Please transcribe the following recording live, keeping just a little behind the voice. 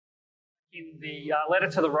In the letter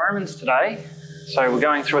to the Romans today. So we're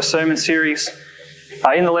going through a sermon series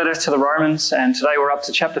in the letter to the Romans, and today we're up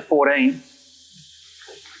to chapter 14.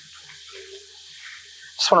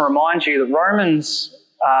 Just want to remind you that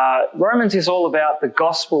Romans is all about the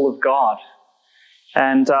gospel of God.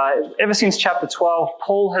 And ever since chapter 12,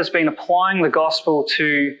 Paul has been applying the gospel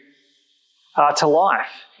to life,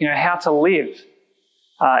 how to live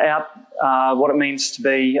out what it means to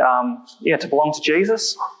be, to belong to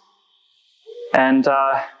Jesus. And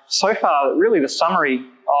so far, really the summary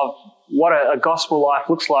of what a gospel life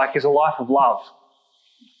looks like is a life of love,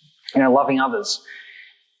 loving others.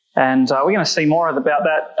 And we're going to see more about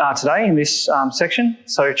that today in this section.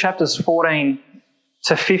 So chapters 14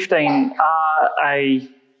 to 15 are a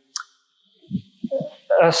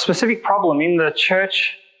specific problem in the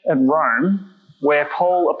church at Rome where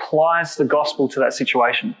Paul applies the gospel to that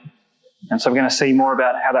situation. And so we're going to see more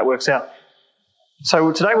about how that works out.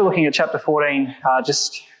 So today we're looking at chapter 14,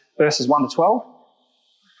 just verses 1 to 12.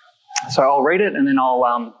 So I'll read it and then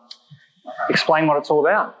I'll explain what it's all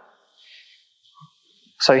about.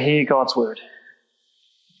 So hear God's word.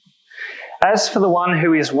 As for the one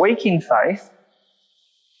who is weak in faith,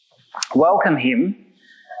 welcome him,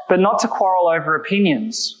 but not to quarrel over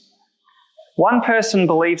opinions. One person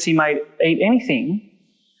believes he may eat anything,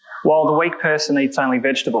 while the weak person eats only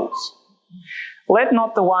vegetables. Let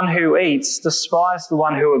not the one who eats despise the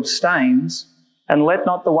one who abstains, and let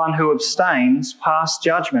not the one who abstains pass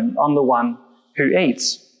judgment on the one who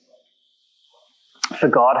eats. For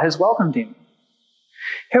God has welcomed him.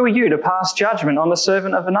 Who are you to pass judgment on the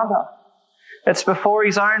servant of another? It's before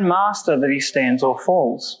his own master that he stands or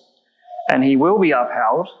falls, and he will be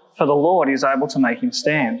upheld, for the Lord is able to make him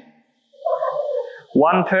stand.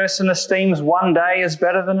 One person esteems one day as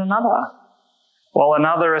better than another, while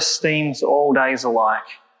another esteems all days alike.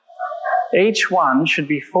 Each one should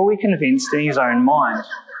be fully convinced in his own mind.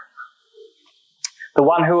 The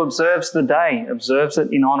one who observes the day observes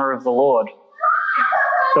it in honour of the Lord.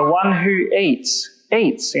 The one who eats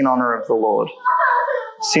in honour of the Lord,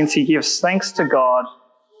 since he gives thanks to God,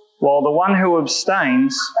 while the one who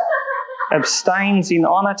abstains in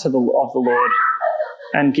honour of the Lord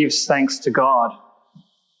and gives thanks to God.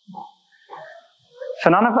 For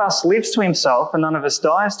none of us lives to himself, and none of us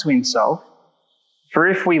dies to himself. For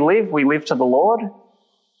if we live to the Lord,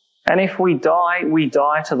 and if we die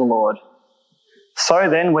to the Lord. So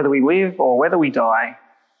then, whether we live or whether we die,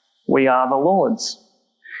 we are the Lord's.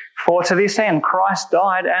 For to this end Christ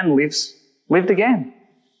died and lived again,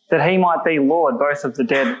 that he might be Lord both of the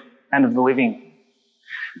dead and of the living.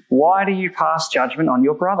 Why do you pass judgment on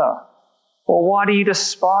your brother? Or why do you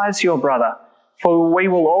despise your brother? For we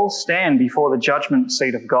will all stand before the judgment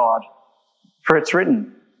seat of God. For it's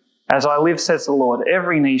written, as I live, says the Lord,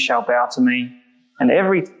 every knee shall bow to me, and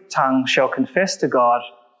every tongue shall confess to God.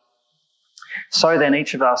 So then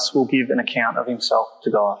each of us will give an account of himself to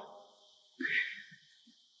God.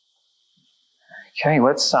 Okay,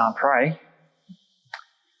 let's pray.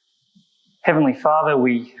 Heavenly Father,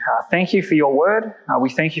 we thank you for your word. We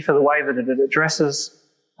thank you for the way that it addresses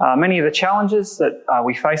many of the challenges that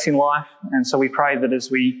we face in life. And so we pray that as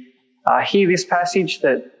we hear this passage,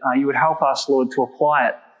 that you would help us, Lord, to apply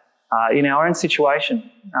it in our own situation,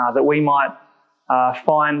 that we might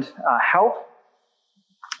find help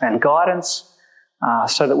and guidance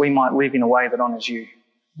so that we might live in a way that honours you.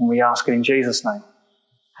 And we ask it in Jesus' name.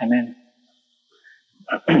 Amen.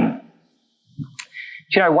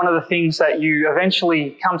 One of the things that you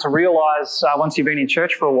eventually come to realise once you've been in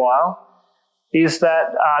church for a while is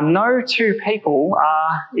that no two people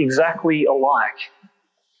are exactly alike.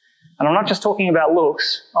 And I'm not just talking about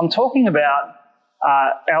looks, I'm talking about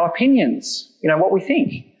our opinions, what we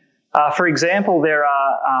think. For example, there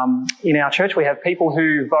are, in our church, we have people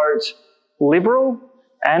who vote Liberal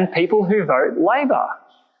and people who vote Labor.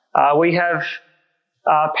 We have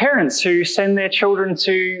parents who send their children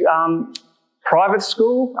to private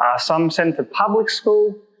school, some send to public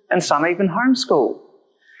school, and some even homeschool.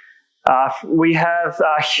 We have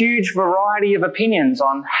a huge variety of opinions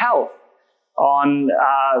on health, on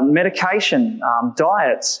medication,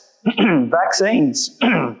 diets, vaccines,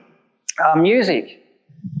 music,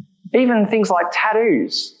 even things like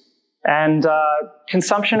tattoos and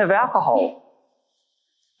consumption of alcohol.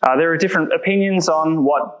 There are different opinions on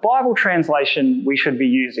what Bible translation we should be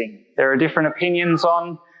using. There are different opinions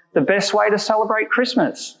on the best way to celebrate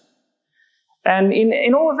Christmas. And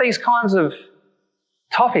in all of these kinds of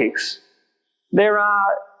topics, there are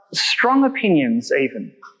strong opinions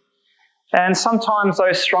even. And sometimes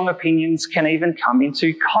those strong opinions can even come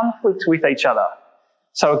into conflict with each other.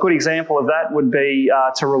 So a good example of that would be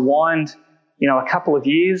to rewind, a couple of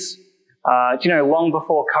years Long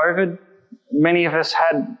before COVID, many of us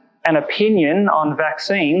had an opinion on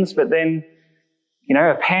vaccines, but then,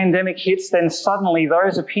 a pandemic hits, then suddenly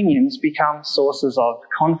those opinions become sources of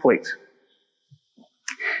conflict.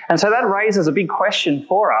 And so that raises a big question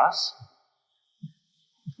for us.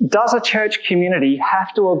 Does a church community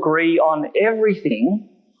have to agree on everything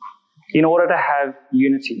in order to have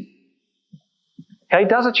unity? Okay,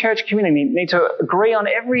 does a church community need to agree on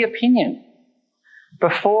every opinion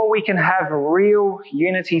before we can have real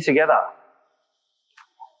unity together?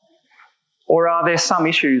 Or are there some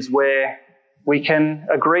issues where we can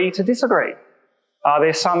agree to disagree? Are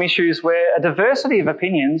there some issues where a diversity of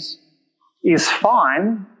opinions is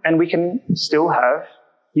fine and we can still have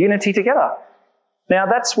unity together? Now,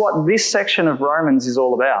 that's what this section of Romans is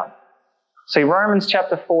all about. See, Romans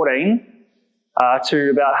chapter 14 to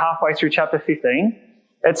about halfway through chapter 15,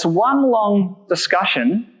 it's one long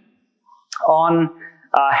discussion on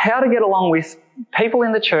how to get along with people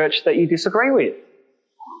in the church that you disagree with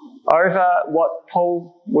over what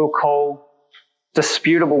Paul will call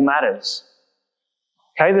disputable matters.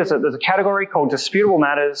 Okay, there's a category called disputable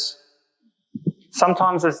matters.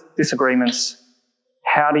 Sometimes there's disagreements.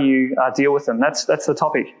 How do you deal with them? That's the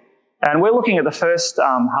topic. And we're looking at the first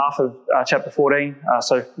half of chapter 14,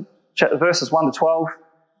 so verses 1 to 12.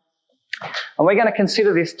 And we're going to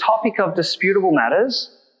consider this topic of disputable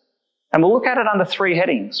matters, and we'll look at it under three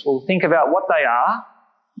headings. We'll think about what they are,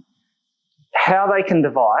 how they can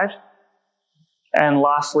divide, and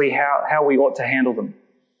lastly, how we ought to handle them.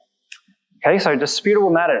 Okay, so disputable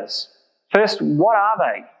matters. First, what are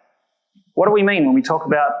they? What do we mean when we talk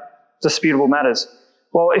about disputable matters?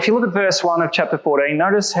 Well, if you look at verse 1 of chapter 14,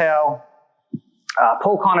 notice how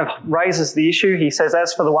Paul kind of raises the issue. He says,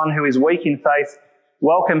 as for the one who is weak in faith,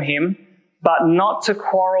 welcome him, but not to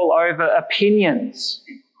quarrel over opinions.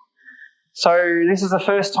 So this is the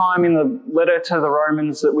first time in the letter to the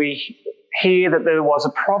Romans that we hear that there was a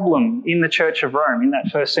problem in the Church of Rome in that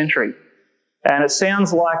first century. And it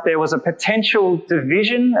sounds like there was a potential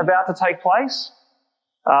division about to take place.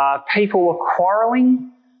 People were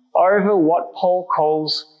quarrelling over what Paul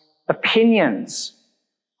calls opinions.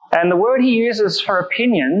 And the word he uses for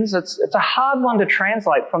opinions, it's a hard one to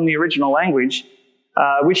translate from the original language,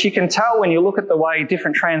 which you can tell when you look at the way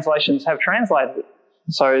different translations have translated it.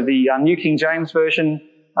 So the New King James Version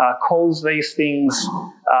calls these things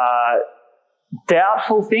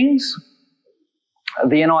doubtful things.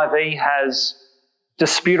 The NIV has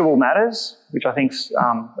disputable matters, which I think is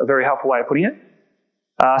a very helpful way of putting it.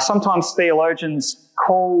 Sometimes theologians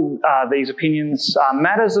call these opinions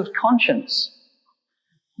matters of conscience,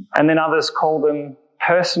 and then others call them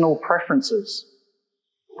personal preferences.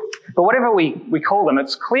 But whatever we call them,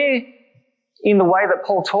 it's clear in the way that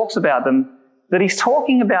Paul talks about them that he's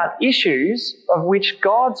talking about issues of which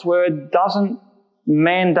God's word doesn't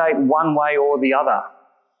mandate one way or the other.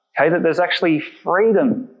 Okay, that there's actually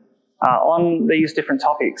freedom on these different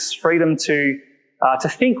topics, freedom to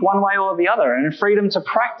think one way or the other, and freedom to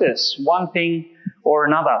practice one thing or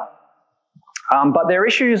another. But there are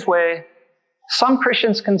issues where some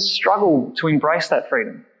Christians can struggle to embrace that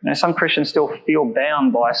freedom. Some Christians still feel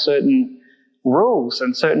bound by certain rules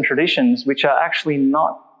and certain traditions which are actually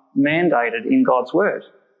not mandated in God's word.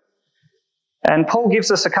 And Paul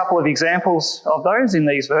gives us a couple of examples of those in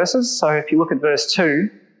these verses. So if you look at verse 2,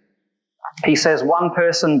 he says one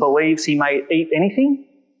person believes he may eat anything,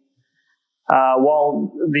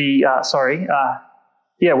 while the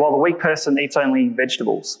weak person eats only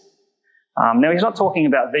vegetables. Now, he's not talking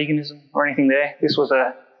about veganism or anything there. This was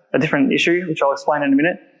a different issue, which I'll explain in a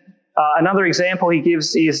minute. Another example he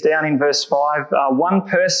gives is down in verse 5. One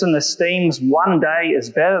person esteems one day as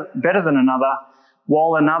better than another,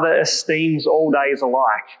 while another esteems all days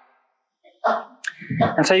alike.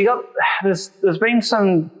 And so there's been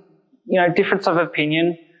some, difference of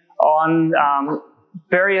opinion on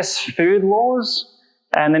various food laws,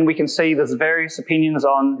 and then we can see there's various opinions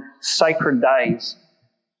on sacred days.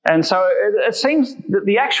 And so it seems that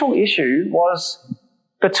the actual issue was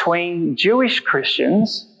between Jewish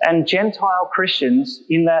Christians and Gentile Christians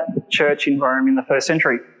in that church in Rome in the first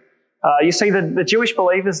century. You see the Jewish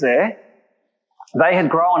believers there, they had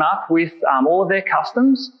grown up with all of their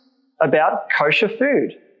customs about kosher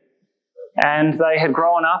food. And they had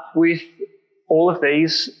grown up with all of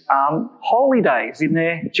these holy days in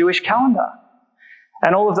their Jewish calendar.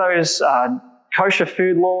 And all of those kosher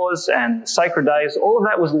food laws and sacred days, all of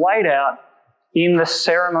that was laid out in the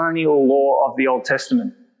ceremonial law of the Old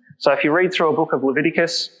Testament. So if you read through a book of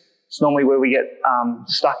Leviticus, it's normally where we get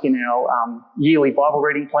stuck in our yearly Bible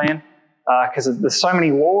reading plan, because there's so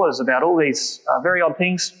many laws about all these very odd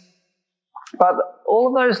things. But all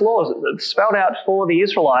of those laws that spelled out for the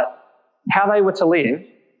Israelite how they were to live,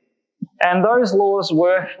 and those laws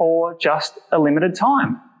were for just a limited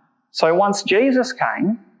time. So once Jesus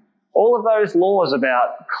came, all of those laws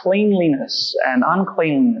about cleanliness and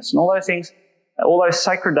uncleanliness and all those things, all those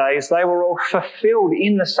sacred days, they were all fulfilled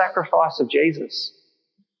in the sacrifice of Jesus.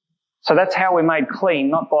 So that's how we're made clean,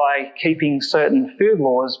 not by keeping certain food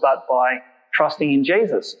laws, but by trusting in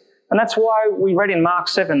Jesus. And that's why we read in Mark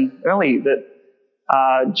 7 early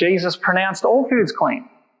that Jesus pronounced all foods clean,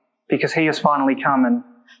 because he has finally come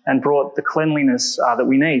and brought the cleanliness that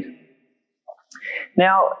we need.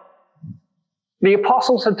 Now, the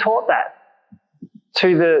apostles had taught that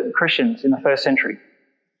to the Christians in the first century.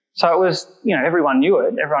 So it was, everyone knew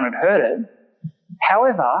it, everyone had heard it.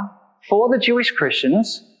 However, for the Jewish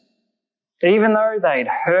Christians, even though they'd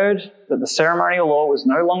heard that the ceremonial law was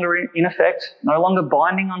no longer in effect, no longer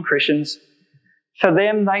binding on Christians, for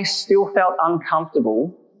them they still felt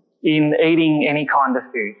uncomfortable in eating any kind of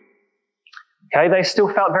food. Okay, they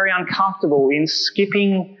still felt very uncomfortable in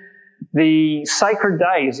skipping the sacred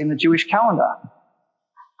days in the Jewish calendar.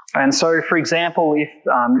 And so, for example,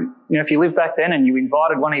 if you lived back then and you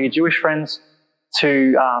invited one of your Jewish friends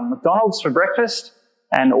to McDonald's for breakfast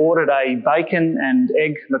and ordered a bacon and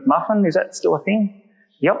egg McMuffin, is that still a thing?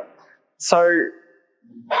 Yep. So,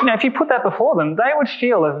 if you put that before them, they would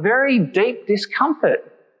feel a very deep discomfort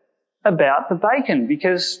about the bacon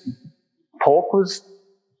because pork was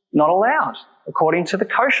not allowed according to the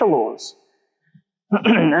kosher laws.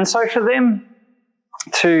 And so for them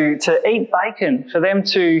to eat bacon, for them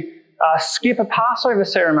to skip a Passover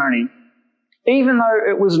ceremony, even though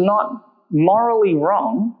it was not morally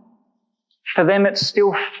wrong, for them it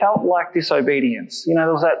still felt like disobedience.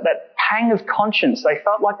 There was that pang of conscience. They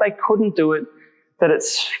felt like they couldn't do it, that it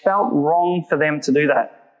felt wrong for them to do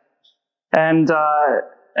that.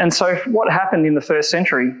 And so what happened in the first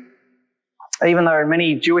century, even though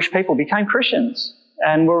many Jewish people became Christians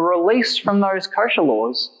and were released from those kosher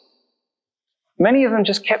laws, many of them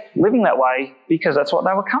just kept living that way because that's what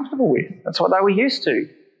they were comfortable with. That's what they were used to.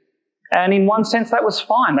 And in one sense, that was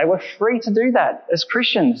fine. They were free to do that as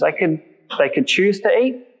Christians. They could choose to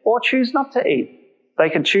eat or choose not to eat. They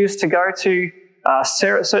could choose to go to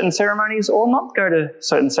certain ceremonies or not go to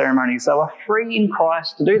certain ceremonies. They were free in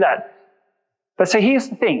Christ to do that. But so here's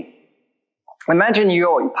the thing. Imagine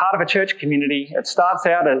you're part of a church community. It starts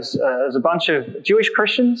out as a bunch of Jewish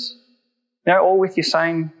Christians, all with your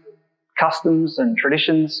same customs and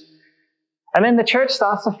traditions. And then the church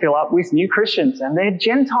starts to fill up with new Christians, and they're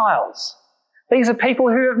Gentiles. These are people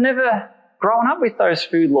who have never grown up with those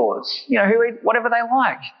food laws, who eat whatever they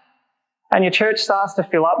like. And your church starts to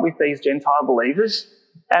fill up with these Gentile believers,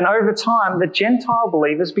 and over time, the Gentile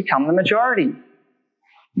believers become the majority.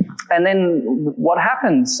 And then what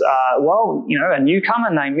happens? A newcomer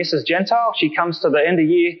named Mrs. Gentile, she comes to the end of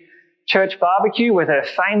year church barbecue with her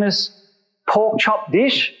famous pork chop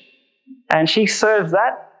dish, and she serves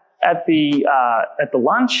that at the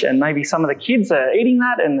lunch, and maybe some of the kids are eating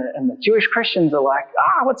that, and the Jewish Christians are like,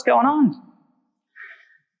 what's going on?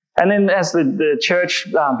 And then as the church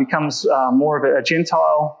becomes more of a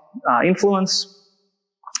Gentile influence,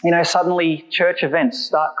 suddenly church events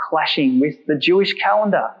start clashing with the Jewish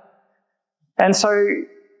calendar. And so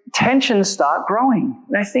tensions start growing.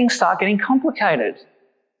 Things start getting complicated.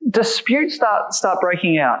 Disputes start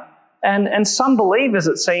breaking out. And some believers,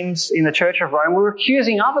 it seems, in the Church of Rome were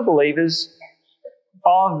accusing other believers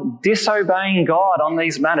of disobeying God on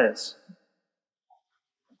these matters,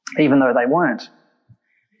 even though they weren't.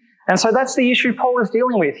 And so that's the issue Paul is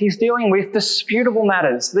dealing with. He's dealing with disputable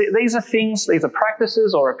matters. These are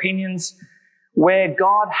practices or opinions where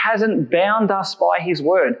God hasn't bound us by his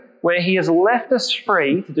word, where he has left us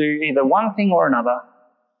free to do either one thing or another.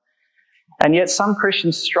 And yet some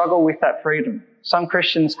Christians struggle with that freedom. Some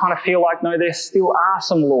Christians kind of feel like, no, there still are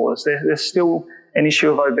some laws. There's still an issue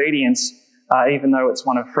of obedience, even though it's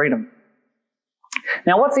one of freedom.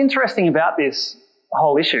 Now, what's interesting about this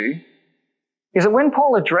whole issue is that when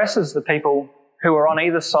Paul addresses the people who are on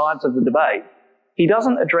either sides of the debate, he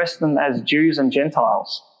doesn't address them as Jews and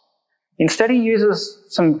Gentiles. Instead, he uses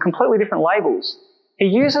some completely different labels. He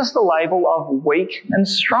uses the label of weak and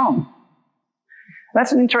strong.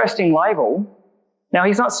 That's an interesting label. Now,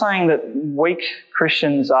 he's not saying that weak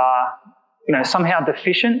Christians are, somehow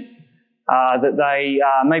deficient, that they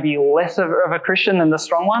are maybe less of a Christian than the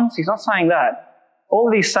strong ones. He's not saying that. All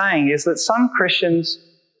that he's saying is that some Christians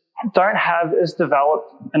don't have as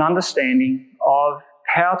developed an understanding of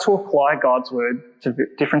how to apply God's word to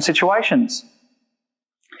different situations.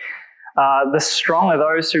 The strong are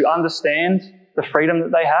those who understand the freedom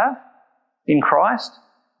that they have in Christ,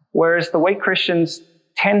 whereas the weak Christians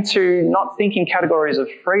tend to not think in categories of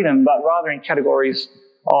freedom, but rather in categories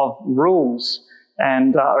of rules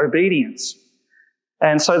and obedience.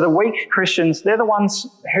 And so the weak Christians, they're the ones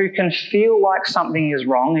who can feel like something is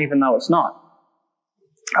wrong even though it's not.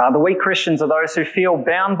 The weak Christians are those who feel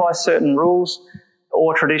bound by certain rules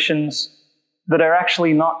or traditions that are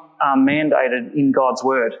actually not mandated in God's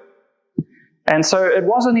word. And so it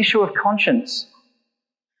was an issue of conscience.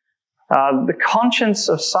 The conscience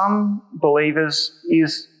of some believers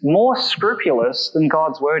is more scrupulous than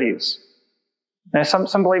God's word is. Now,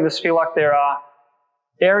 some believers feel like there are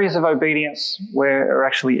areas of obedience where are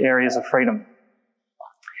actually areas of freedom.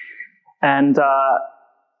 And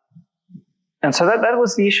so that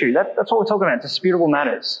was the issue. That's what we're talking about, disputable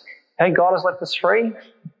matters. Okay, God has left us free,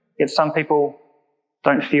 yet some people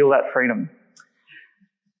don't feel that freedom.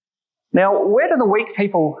 Now, where do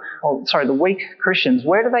the weak Christians,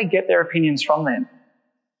 where do they get their opinions from then?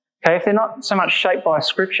 Okay, if they're not so much shaped by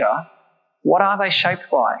Scripture, what are they shaped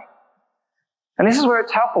by? And this is where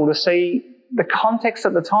it's helpful to see the context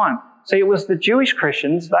at the time. See, it was the Jewish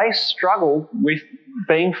Christians, they struggled with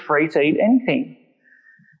being free to eat anything.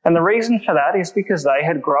 And the reason for that is because they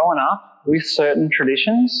had grown up with certain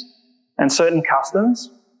traditions and certain customs.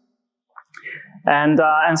 And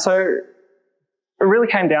so it really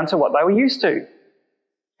came down to what they were used to.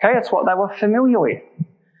 Okay, it's what they were familiar with.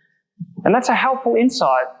 And that's a helpful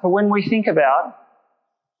insight for when we think about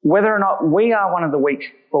whether or not we are one of the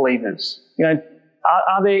weak believers. You know,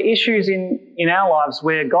 are there issues in our lives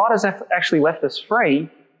where God has actually left us free,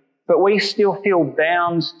 but we still feel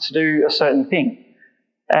bound to do a certain thing?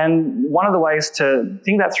 And one of the ways to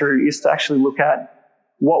think that through is to actually look at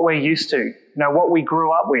what we're used to, you know, what we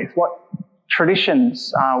grew up with, what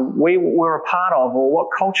traditions we were a part of, or what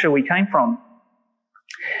culture we came from.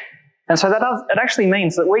 And so it actually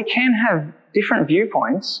means that we can have different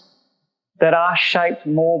viewpoints that are shaped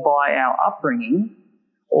more by our upbringing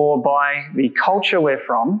or by the culture we're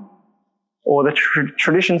from or the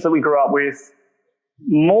traditions that we grew up with,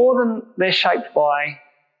 more than they're shaped by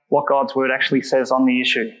what God's word actually says on the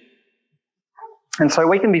issue. And so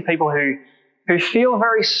we can be people who feel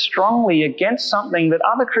very strongly against something that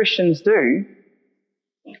other Christians do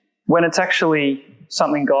when it's actually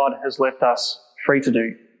something God has left us free to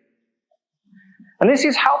do. And this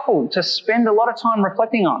is helpful to spend a lot of time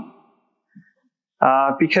reflecting on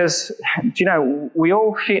because, you know, we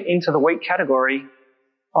all fit into the weak category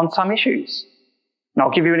on some issues. And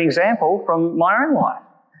I'll give you an example from my own life.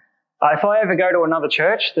 If I ever go to another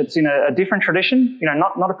church that's in a different tradition, you know,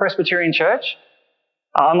 not a Presbyterian church,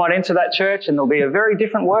 I might enter that church and there'll be a very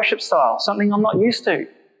different worship style, something I'm not used to,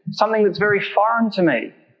 something that's very foreign to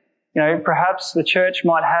me. You know, perhaps the church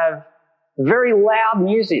might have very loud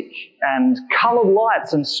music and coloured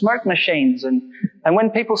lights and smoke machines, and when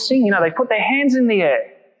people sing, you know, they put their hands in the air.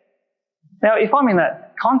 Now, if I'm in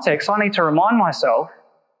that context, I need to remind myself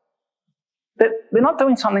that they're not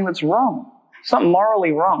doing something that's wrong. It's not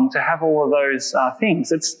morally wrong to have all of those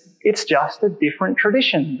things. It's just a different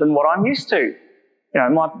tradition than what I'm used to. You know,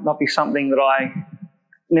 it might not be something that I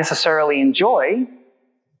necessarily enjoy,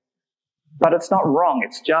 but it's not wrong.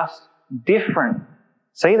 It's just different.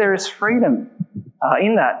 See, there is freedom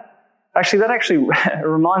in that. Actually, that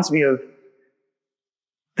reminds me of,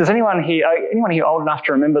 does anyone here old enough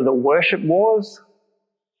to remember the worship wars?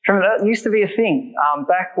 Remember, that used to be a thing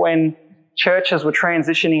back when churches were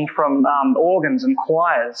transitioning from organs and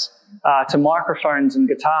choirs to microphones and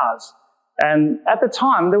guitars. And at the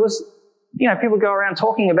time, there was, you know, people go around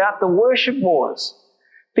talking about the worship wars.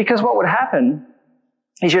 Because what would happen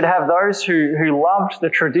is you'd have those who loved the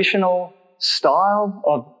traditional style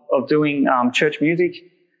of doing church music,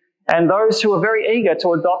 and those who were very eager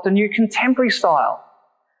to adopt a new contemporary style.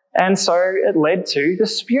 And so it led to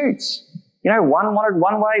disputes. You know, one wanted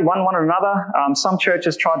one way, one wanted another. Some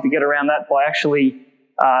churches tried to get around that by actually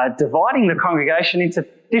dividing the congregation into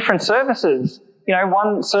different services. You know,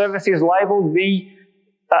 one service is labelled the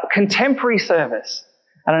contemporary service,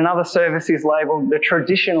 and another service is labelled the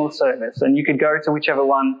traditional service, and you could go to whichever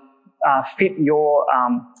one fit your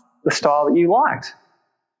the style that you liked.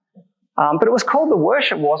 But it was called the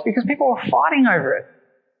worship wars because people were fighting over it.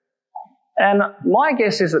 And my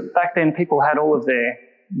guess is that back then people had all of their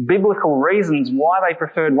biblical reasons why they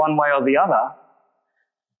preferred one way or the other.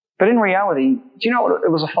 But in reality, do you know what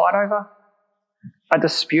it was a fight over? A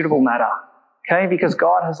disputable matter, okay? Because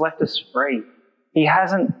God has left us free. He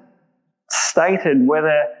hasn't stated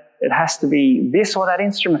whether it has to be this or that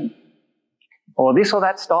instrument or this or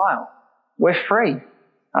that style. We're free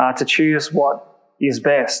to choose what is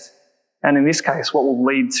best, and in this case, what will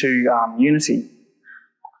lead to unity.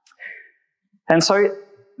 And so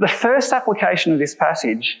the first application of this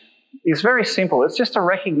passage is very simple. It's just to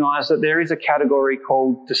recognise that there is a category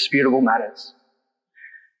called disputable matters.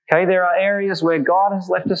 Okay, there are areas where God has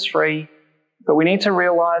left us free, but we need to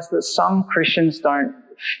realise that some Christians don't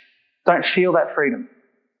feel that freedom.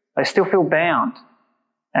 They still feel bound,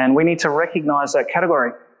 and we need to recognise that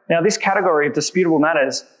category. Now, this category of disputable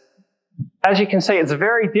matters, as you can see, it's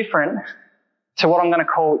very different to what I'm going to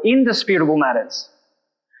call indisputable matters.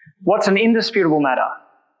 What's an indisputable matter?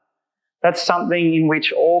 That's something in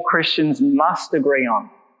which all Christians must agree on.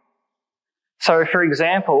 So, for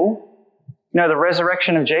example, the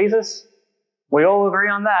resurrection of Jesus, we all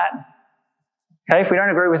agree on that. Okay, if we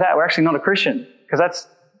don't agree with that, we're actually not a Christian, because that's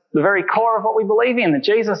the very core of what we believe in, that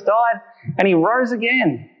Jesus died and he rose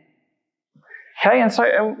again. Okay, and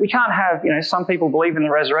so we can't have, some people believe in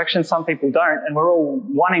the resurrection, some people don't, and we're all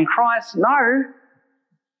one in Christ. No,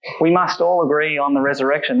 we must all agree on the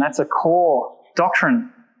resurrection. That's a core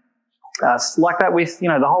doctrine. It's like that with,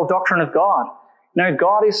 the whole doctrine of God.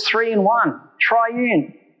 God is three in one,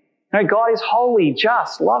 triune. God is holy,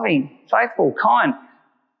 just, loving, faithful, kind.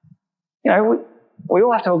 We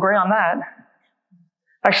all have to agree on that.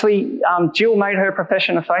 Actually, Jill made her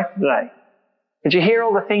profession of faith today. Did you hear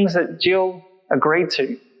all the things that Jill agreed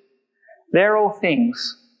to? They're all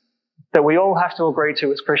things that we all have to agree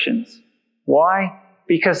to as Christians. Why?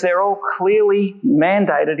 Because they're all clearly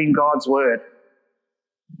mandated in God's Word.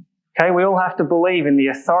 Okay, we all have to believe in the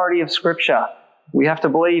authority of Scripture. We have to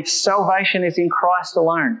believe salvation is in Christ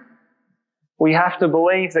alone. We have to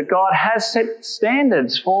believe that God has set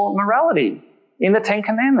standards for morality in the Ten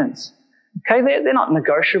Commandments. Okay, they're not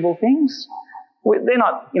negotiable things. They're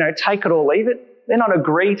not, take it or leave it. They're not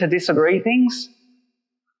agree to disagree things.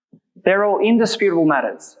 They're all indisputable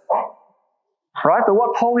matters. Right? But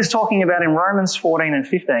what Paul is talking about in Romans 14 and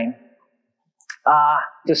 15 are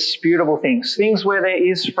disputable things. Things where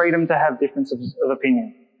there is freedom to have differences of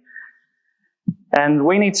opinion. And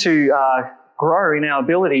we need to grow in our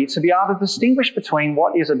ability to be able to distinguish between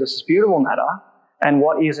what is a disputable matter and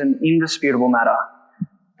what is an indisputable matter.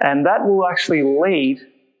 And that will actually lead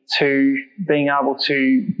to being able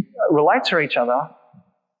to relate to each other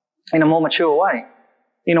in a more mature way,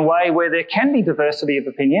 in a way where there can be diversity of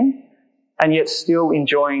opinion and yet still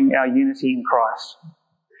enjoying our unity in Christ.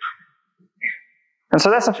 And so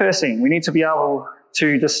that's the first thing. We need to be able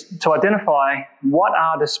to identify what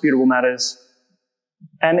are disputable matters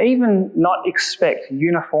and even not expect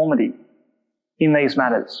uniformity in these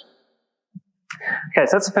matters. Okay,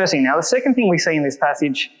 so that's the first thing. Now, the second thing we see in this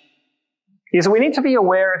passage is that we need to be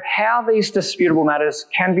aware of how these disputable matters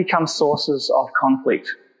can become sources of conflict.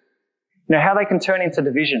 How they can turn into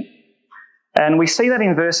division. And we see that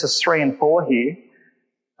in verses 3 and 4 here.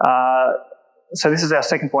 So this is our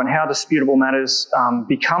second point, how disputable matters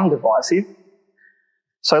become divisive.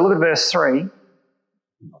 So look at verse 3.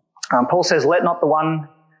 Paul says, "Let not the one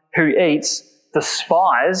who eats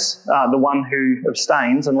despise the one who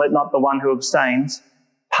abstains, and let not the one who abstains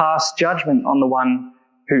pass judgment on the one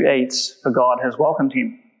who eats, for God has welcomed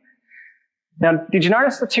him." Now, did you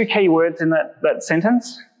notice the two key words in that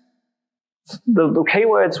sentence? The key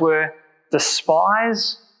words were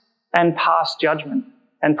despise and pass judgment.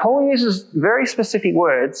 And Paul uses very specific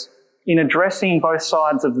words in addressing both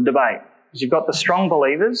sides of the debate. Because you've got the strong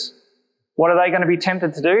believers. What are they going to be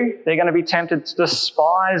tempted to do? They're going to be tempted to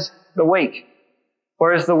despise the weak.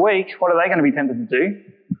 Whereas the weak, what are they going to be tempted to do?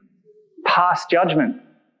 Pass judgment.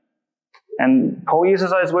 And Paul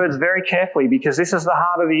uses those words very carefully because this is the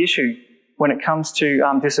heart of the issue when it comes to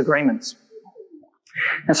disagreements.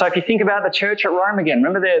 And so if you think about the church at Rome again,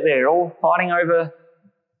 remember they're all fighting over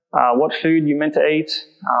what food you're meant to eat,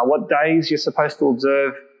 what days you're supposed to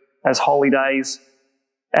observe as holy days.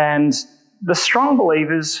 And the strong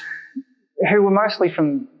believers, who were mostly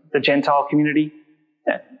from the Gentile community,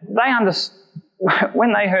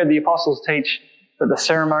 when they heard the apostles teach that the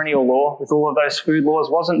ceremonial law with all of those food laws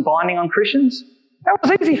wasn't binding on Christians, that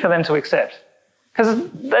was easy for them to accept because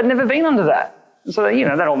they'd never been under that. So,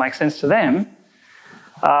 that all makes sense to them.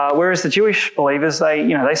 Whereas the Jewish believers,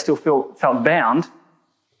 they still felt bound.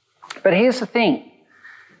 But here's the thing.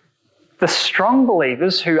 The strong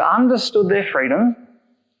believers who understood their freedom,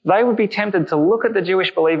 they would be tempted to look at the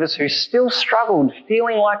Jewish believers who still struggled,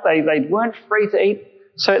 feeling like they weren't free to eat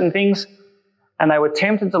certain things, and they were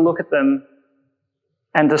tempted to look at them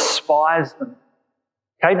and despise them.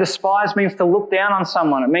 Okay, despise means to look down on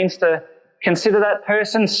someone. It means to consider that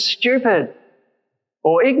person stupid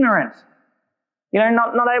or ignorant,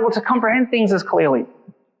 not able to comprehend things as clearly.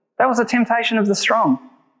 That was a temptation of the strong.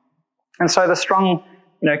 And so the strong,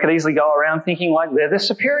 could easily go around thinking like they're the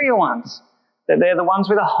superior ones, that they're the ones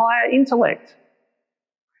with a higher intellect.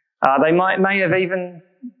 They may have even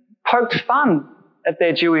poked fun at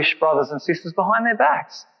their Jewish brothers and sisters behind their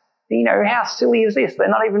backs. How silly is this? They're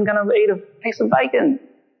not even going to eat a piece of bacon.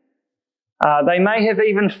 They may have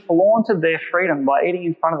even flaunted their freedom by eating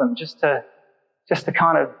in front of them just to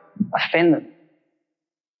kind of offend them.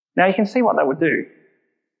 Now you can see what that would do.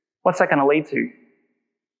 What's that going to lead to?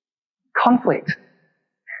 Conflict.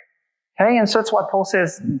 Okay, and so that's why Paul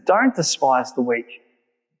says, don't despise the weak.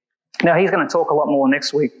 Now he's going to talk a lot more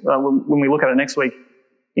next week, when we look at it next week,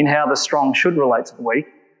 in how the strong should relate to the weak.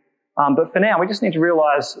 But for now, we just need to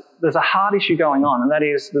realise there's a hard issue going on, and that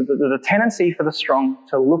is the tendency for the strong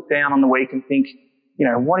to look down on the weak and think,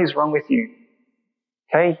 what is wrong with you?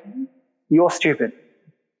 Okay, you're stupid,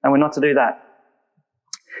 and we're not to do that.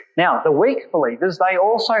 Now, the weak believers, they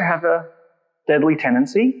also have a deadly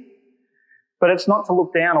tendency, but it's not to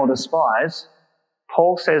look down or despise.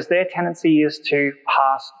 Paul says their tendency is to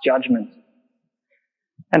pass judgment.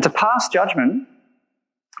 And to pass judgment,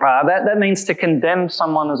 that means to condemn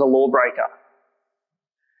someone as a lawbreaker.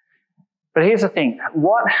 But here's the thing.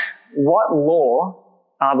 What law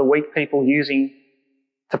are the weak people using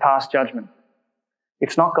to pass judgment?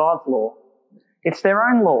 It's not God's law. It's their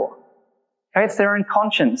own law. Okay, it's their own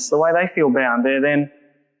conscience, the way they feel bound. They're then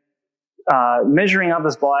measuring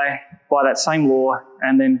others by that same law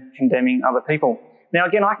and then condemning other people. Now,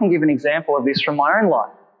 again, I can give an example of this from my own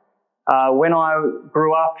life. When I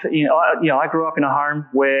grew up, I grew up in a home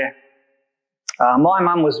where my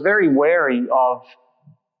mum was very wary of,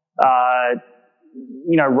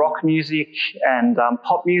 rock music and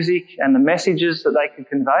pop music and the messages that they could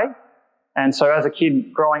convey. And so as a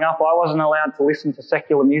kid growing up, I wasn't allowed to listen to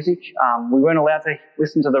secular music. We weren't allowed to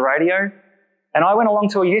listen to the radio. And I went along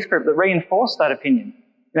to a youth group that reinforced that opinion.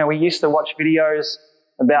 We used to watch videos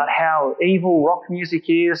about how evil rock music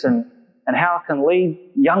is and how it can lead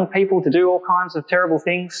young people to do all kinds of terrible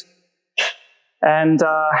things. And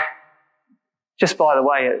just by the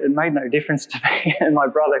way, it made no difference to me and my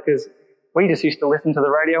brother because we just used to listen to the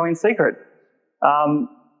radio in secret.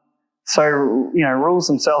 So, rules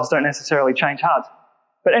themselves don't necessarily change hearts.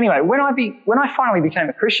 But anyway, when I finally became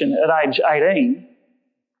a Christian at age 18,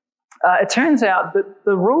 it turns out that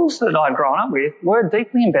the rules that I'd grown up with were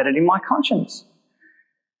deeply embedded in my conscience.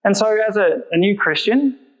 And so as a new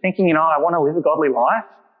Christian, thinking, I want to live a godly life,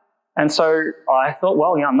 and so I thought,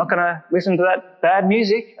 I'm not going to listen to that bad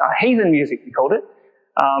music, heathen music, we called it.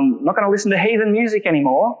 I'm not going to listen to heathen music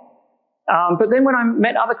anymore. But then when I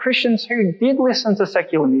met other Christians who did listen to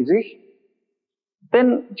secular music,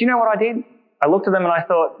 then do you know what I did? I looked at them and I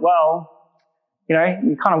thought, you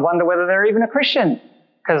kind of wonder whether they're even a Christian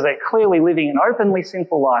because they're clearly living an openly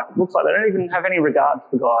sinful life. It looks like they don't even have any regard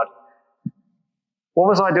for God. What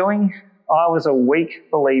was I doing? I was a weak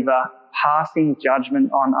believer passing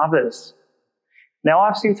judgment on others. Now,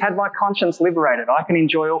 I've since had my conscience liberated. I can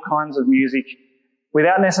enjoy all kinds of music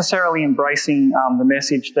without necessarily embracing the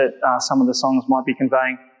message that some of the songs might be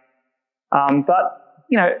conveying. But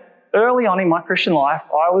early on in my Christian life,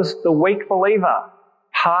 I was the weak believer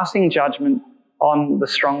passing judgment on the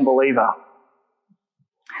strong believer.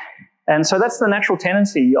 And so that's the natural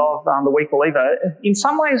tendency of the weak believer. In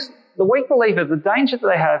some ways, the weak believer, the danger that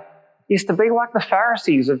they have is to be like the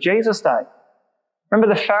Pharisees of Jesus' day.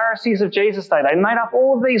 Remember the Pharisees of Jesus' day? They made up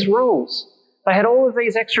all of these rules. They had all of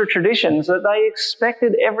these extra traditions that they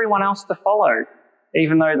expected everyone else to follow,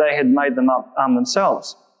 even though they had made them up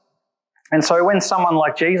themselves. And so when someone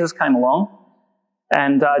like Jesus came along,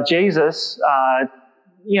 and Jesus,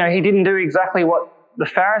 he didn't do exactly what the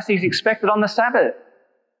Pharisees expected on the Sabbath.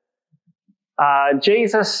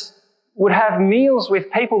 Jesus would have meals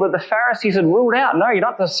with people that the Pharisees had ruled out. No, you're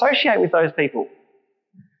not to associate with those people.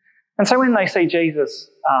 And so when they see Jesus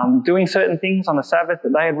doing certain things on the Sabbath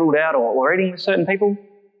that they had ruled out or eating with certain people,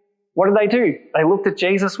 what did they do? They looked at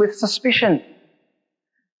Jesus with suspicion.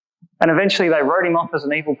 And eventually they wrote him off as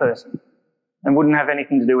an evil person and wouldn't have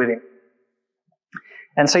anything to do with him.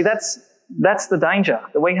 And see, that's the danger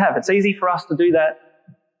that we have. It's easy for us to do that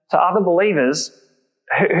to other believers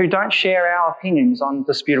who don't share our opinions on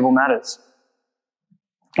disputable matters.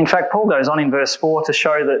 In fact, Paul goes on in verse 4 to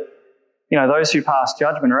show that those who pass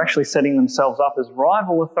judgment are actually setting themselves up as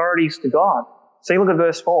rival authorities to God. See, look at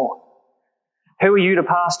verse 4. Who are you to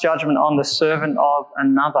pass judgment on the servant of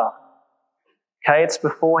another? Okay, it's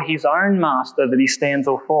before his own master that he stands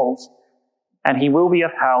or falls, and he will be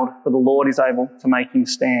upheld, for the Lord is able to make him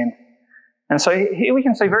stand. And so here we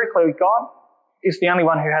can see very clearly God is the only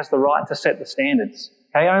one who has the right to set the standards.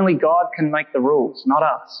 Okay, only God can make the rules, not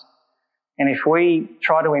us. And if we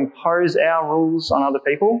try to impose our rules on other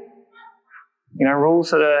people,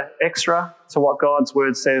 rules that are extra to what God's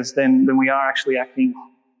word says, then we are actually acting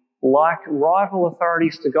like rival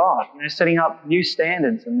authorities to God, setting up new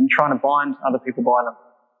standards and trying to bind other people by them.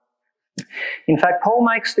 In fact, Paul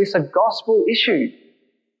makes this a gospel issue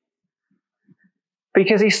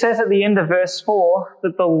because he says at the end of verse 4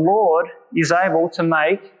 that the Lord is able to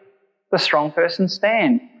make the strong person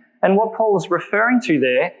stand. And what Paul is referring to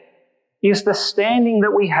there is the standing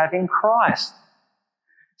that we have in Christ.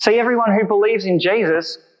 See, everyone who believes in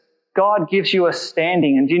Jesus, God gives you a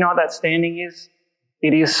standing. And do you know what that standing is?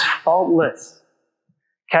 It is faultless.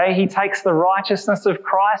 Okay, he takes the righteousness of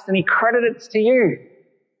Christ and he credits it to you.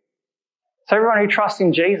 So everyone who trusts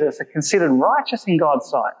in Jesus are considered righteous in God's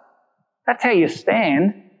sight. That's how you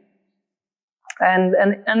stand. And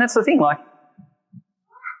that's the thing, like,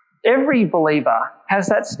 every believer has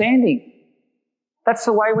that standing. That's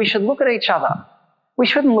the way we should look at each other. We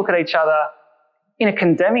shouldn't look at each other in a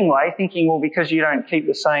condemning way, thinking, well, because you don't keep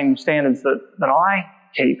the same standards that I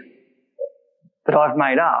keep, that I've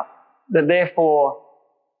made up, that therefore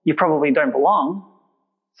you probably don't belong.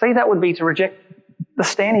 See, that would be to reject the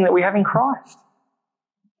standing that we have in Christ.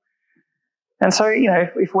 And so,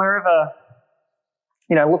 if we're ever,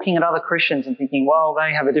 looking at other Christians and thinking, well,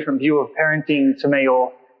 they have a different view of parenting to me,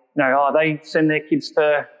 or, they send their kids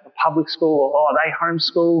to a public school, or they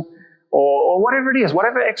homeschool, or whatever it is,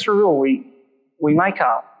 whatever extra rule we make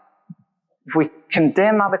up, if we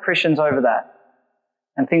condemn other Christians over that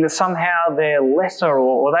and think that somehow they're lesser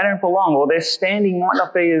or they don't belong or their standing might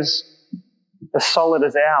not be as solid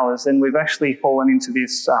as ours, then we've actually fallen into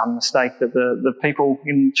this mistake that the people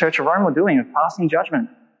in Church of Rome were doing of passing judgment.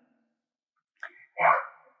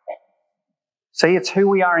 See, it's who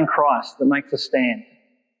we are in Christ that makes us stand.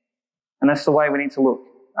 And that's the way we need to look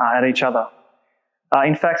at each other.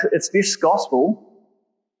 In fact, it's this gospel.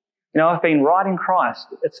 I've been right in Christ.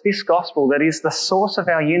 It's this gospel that is the source of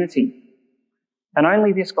our unity. And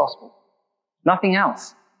only this gospel. Nothing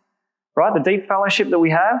else. Right? The deep fellowship that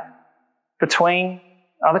we have between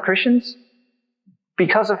other Christians,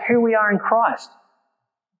 because of who we are in Christ.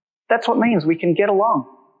 That's what means we can get along.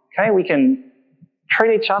 Okay? We can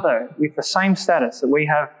treat each other with the same status that we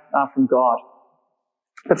have from God.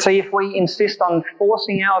 But see, if we insist on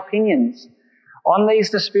forcing our opinions on these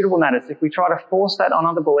disputable matters, if we try to force that on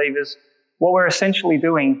other believers, what we're essentially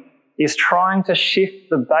doing is trying to shift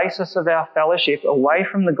the basis of our fellowship away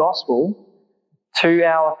from the gospel to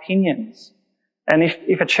our opinions. And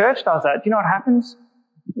if a church does that, do you know what happens?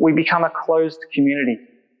 We become a closed community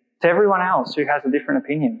to everyone else who has a different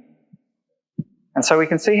opinion. And so we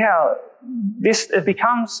can see how it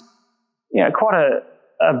becomes, quite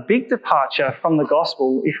a big departure from the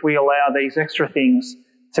gospel if we allow these extra things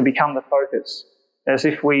to become the focus. As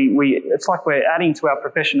if it's like we're adding to our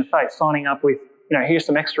profession of faith, signing up with, here's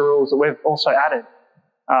some extra rules that we've also added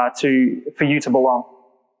for you to belong.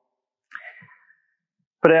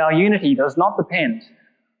 But our unity does not depend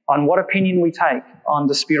on what opinion we take on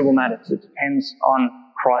disputable matters. It depends on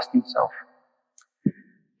Christ himself.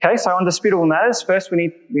 Okay, so on disputable matters, first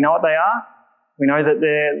we know what they are. We know that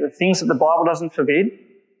they're the things that the Bible doesn't forbid,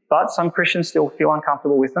 but some Christians still feel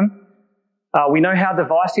uncomfortable with them. We know how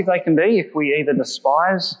divisive they can be if we either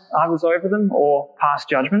despise others over them or pass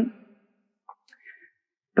judgment.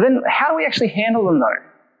 But then how do we actually handle them though?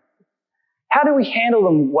 How do we handle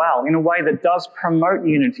them well in a way that does promote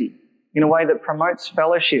unity, in a way that promotes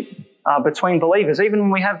fellowship between believers, even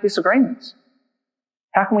when we have disagreements?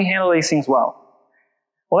 How can we handle these things well?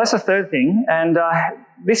 Well, that's the third thing, and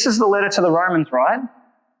this is the letter to the Romans, right?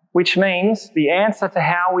 Which means the answer to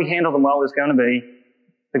how we handle them well is going to be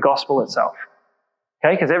the gospel itself.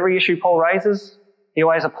 Okay, because every issue Paul raises, he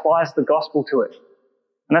always applies the gospel to it.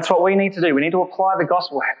 And that's what we need to do. We need to apply the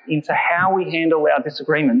gospel into how we handle our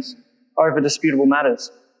disagreements over disputable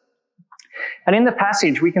matters. And in the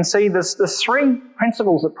passage, we can see there's three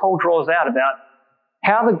principles that Paul draws out about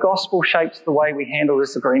how the gospel shapes the way we handle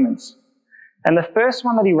disagreements. And the first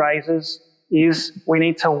one that he raises is we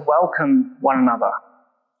need to welcome one another.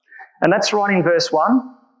 And that's right in verse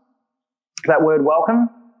 1, that word welcome.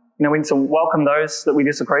 We need to welcome those that we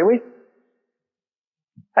disagree with.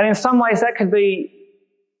 And in some ways that could be,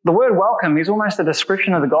 the word welcome is almost a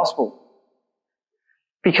description of the gospel.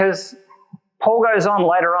 Because Paul goes on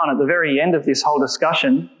later on at the very end of this whole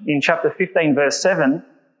discussion in chapter 15, verse 7,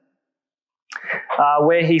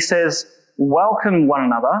 where he says, welcome one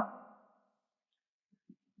another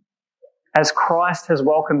as Christ has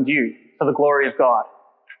welcomed you for the glory of God.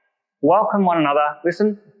 Welcome one another,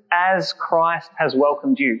 listen, as Christ has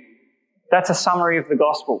welcomed you. That's a summary of the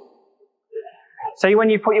gospel. See, when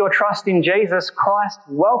you put your trust in Jesus, Christ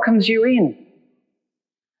welcomes you in.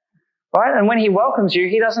 Right? And when he welcomes you,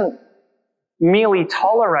 he doesn't merely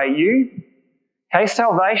tolerate you. Okay,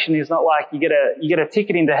 salvation is not like you get a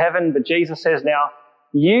ticket into heaven, but Jesus says, now,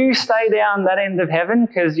 you stay down that end of heaven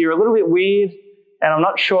because you're a little bit weird and I'm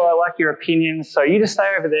not sure I like your opinions, so you just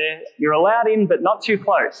stay over there. You're allowed in, but not too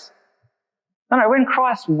close. No, when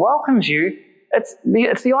Christ welcomes you, it's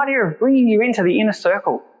the idea of bringing you into the inner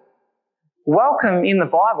circle. Welcome in the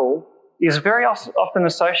Bible is very often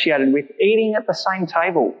associated with eating at the same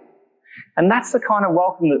table. And that's the kind of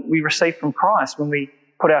welcome that we receive from Christ when we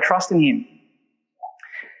put our trust in him.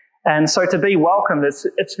 And so to be welcomed,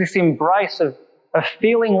 it's this embrace of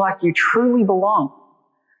feeling like you truly belong,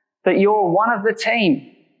 that you're one of the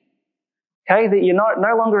team, okay, that you're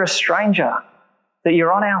no longer a stranger, that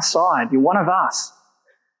you're on our side, you're one of us.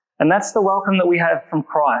 And that's the welcome that we have from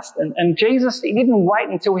Christ. And Jesus, he didn't wait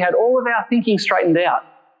until we had all of our thinking straightened out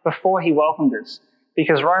before he welcomed us,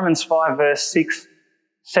 because Romans 5 verse 6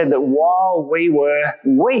 said that while we were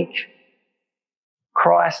weak,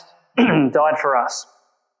 Christ died for us.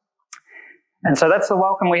 And so that's the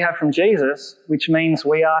welcome we have from Jesus, which means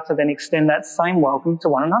we are to then extend that same welcome to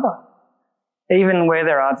one another. Even where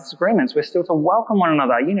there are disagreements, we're still to welcome one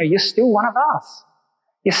another. You know, you're still one of us.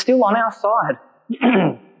 You're still on our side.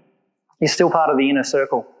 You're still part of the inner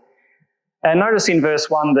circle. And notice in verse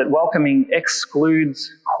 1 that welcoming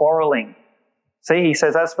excludes quarrelling. See, he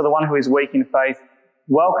says, as for the one who is weak in faith,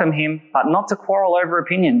 welcome him, but not to quarrel over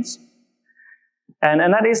opinions.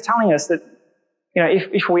 And that is telling us that, you know,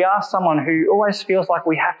 if we are someone who always feels like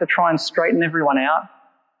we have to try and straighten everyone out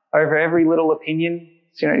over every little opinion,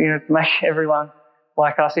 you know, to make everyone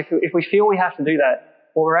like us, if we feel we have to do that,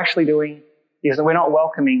 what we're actually doing is that we're not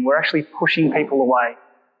welcoming, we're actually pushing people away.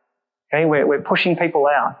 Okay, we're pushing people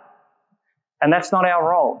out. And that's not our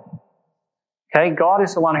role. Okay, God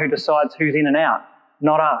is the one who decides who's in and out,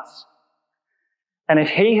 not us. And if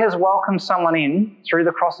he has welcomed someone in through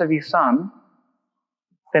the cross of his Son,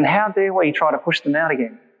 then how dare we try to push them out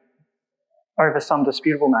again over some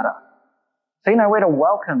disputable matter? So you know where to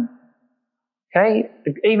welcome. Okay,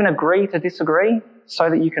 even agree to disagree so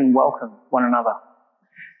that you can welcome one another.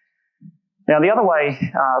 Now the other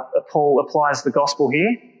way Paul applies the gospel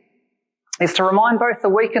here is to remind both the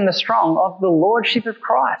weak and the strong of the lordship of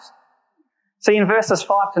Christ. See, in verses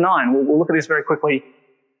 5 to 9, we'll look at this very quickly.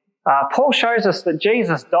 Paul shows us that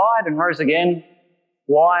Jesus died and rose again.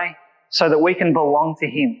 Why? So that we can belong to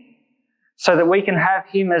him. So that we can have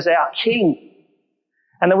him as our king.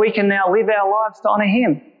 And that we can now live our lives to honour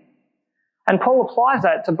him. And Paul applies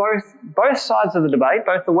that to both sides of the debate,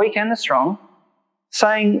 both the weak and the strong,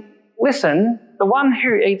 saying, listen, the one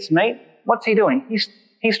who eats meat, what's he doing?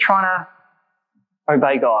 He's trying to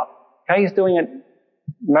obey God. Okay, he's doing it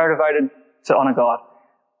motivated to honour God.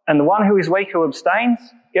 And the one who is weak, who abstains,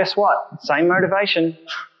 guess what? Same motivation,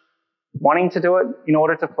 wanting to do it in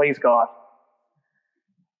order to please God.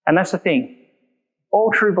 And that's the thing.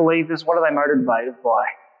 All true believers, what are they motivated by?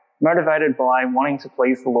 Motivated by wanting to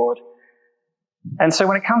please the Lord. And so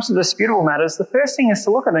when it comes to disputable matters, the first thing is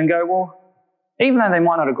to look at it and go, well, even though they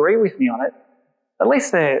might not agree with me on it, at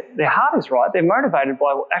least their heart is right. They're motivated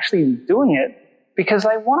by actually doing it because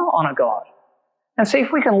they want to honour God. And see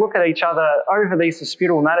if we can look at each other over these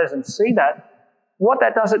disputable matters and see that, what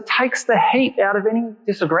that does, it takes the heat out of any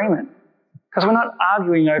disagreement. Because we're not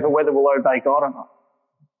arguing over whether we'll obey God or not.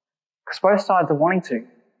 Because both sides are wanting to.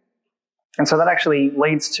 And so that actually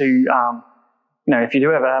leads to, if you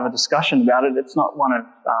do ever have a discussion about it, it's not one of,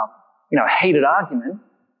 a heated argument.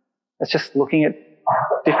 It's just looking at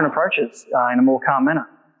different approaches in a more calm manner.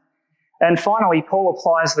 And finally, Paul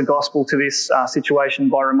applies the gospel to this situation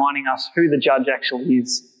by reminding us who the judge actually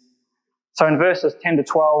is. So in verses 10 to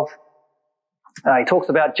 12, he talks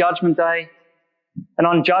about Judgment Day. And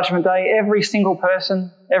on Judgment Day, every single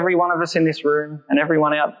person, every one of us in this room and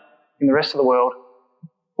everyone out in the rest of the world,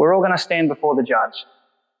 we're all going to stand before the judge.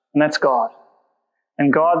 And that's God.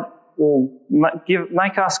 And God will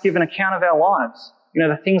make us give an account of our lives. You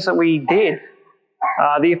know, the things that we did,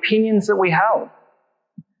 the opinions that we held.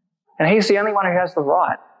 And he's the only one who has the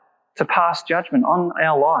right to pass judgment on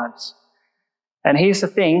our lives. And here's the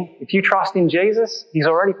thing, if you trust in Jesus, he's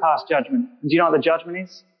already passed judgment. Do you know what the judgment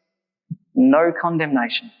is? No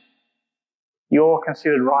condemnation. You're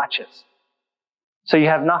considered righteous. So you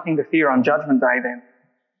have nothing to fear on Judgment Day then.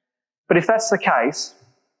 But if that's the case,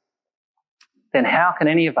 then how can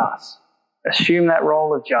any of us assume that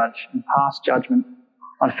role of judge and pass judgment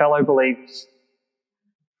on fellow believers?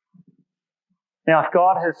 Now, if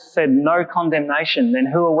God has said no condemnation, then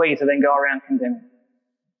who are we to then go around condemning?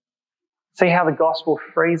 See how the gospel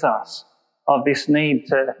frees us of this need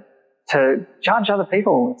to judge other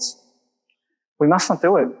people. We must not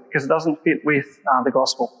do it because it doesn't fit with the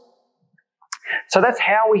gospel. So that's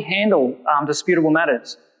how we handle disputable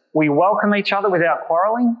matters. We welcome each other without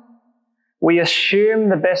quarrelling. We assume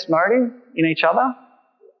the best motive in each other.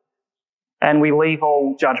 And we leave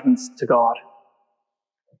all judgments to God.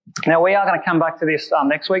 Now, we are going to come back to this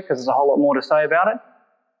next week because there's a whole lot more to say about it.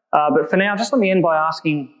 But for now, just let me end by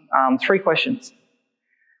asking 3 questions.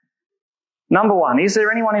 Number 1, is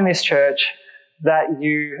there anyone in this church that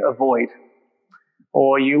you avoid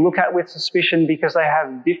or you look at with suspicion because they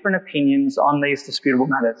have different opinions on these disputable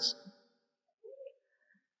matters?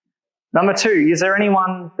 Number 2, is there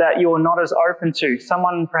anyone that you're not as open to?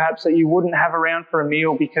 Someone perhaps that you wouldn't have around for a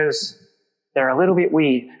meal because they're a little bit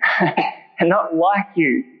weird and not like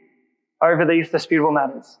you over these disputable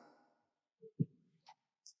matters?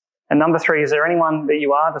 And number 3, is there anyone that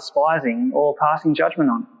you are despising or passing judgment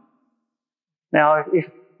on? Now,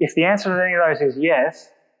 if the answer to any of those is yes,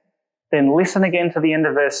 then listen again to the end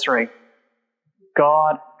of verse 3.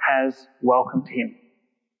 God has welcomed him.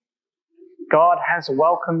 God has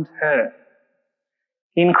welcomed her.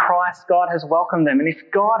 In Christ, God has welcomed them. And if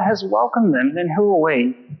God has welcomed them, then who are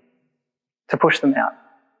we to push them out?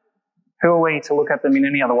 Who are we to look at them in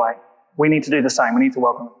any other way? We need to do the same. We need to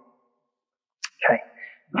welcome them.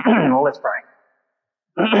 Okay. Well, let's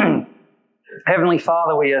pray. Heavenly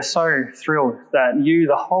Father, we are so thrilled that you,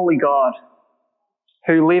 the holy God,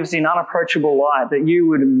 who lives in unapproachable light, that you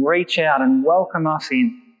would reach out and welcome us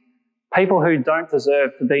in. People who don't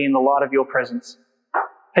deserve to be in the light of your presence.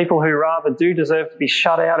 People who rather do deserve to be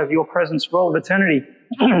shut out of your presence for all of eternity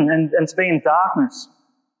and to be in darkness,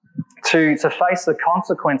 to face the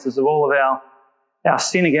consequences of all of our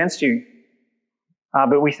sin against you.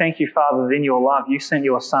 But we thank you, Father, that in your love you sent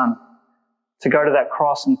your Son to go to that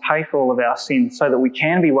cross and pay for all of our sins so that we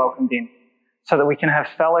can be welcomed in, so that we can have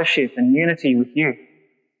fellowship and unity with you.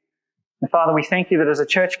 And Father, we thank you that as a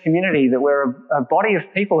church community that we're a body of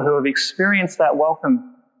people who have experienced that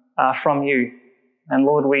welcome from you. And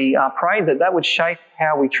Lord, we pray that that would shape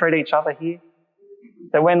how we treat each other here,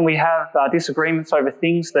 that when we have disagreements over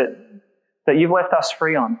things that you've left us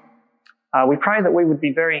free on, we pray that we would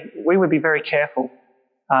be very careful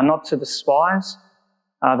not to despise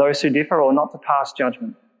those who differ or not to pass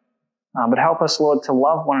judgment. But help us, Lord, to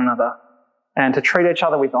love one another and to treat each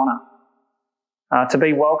other with honour, to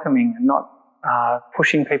be welcoming and not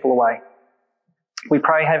pushing people away. We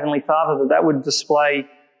pray, Heavenly Father, that would display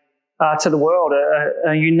to the world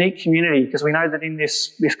a unique community, because we know that in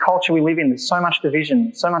this culture we live in, there's so much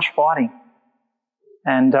division, so much fighting.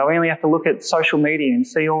 And we only have to look at social media and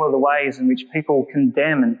see all of the ways in which people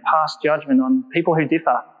condemn and pass judgment on people who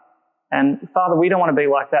differ. And Father, we don't want to be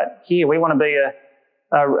like that here. We want to be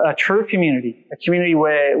a true community, a community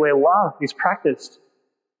where love is practiced.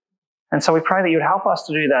 And so we pray that you would help us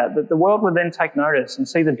to do that the world would then take notice and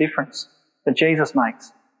see the difference that Jesus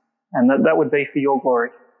makes, and that would be for your glory.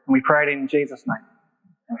 And we pray it in Jesus' name.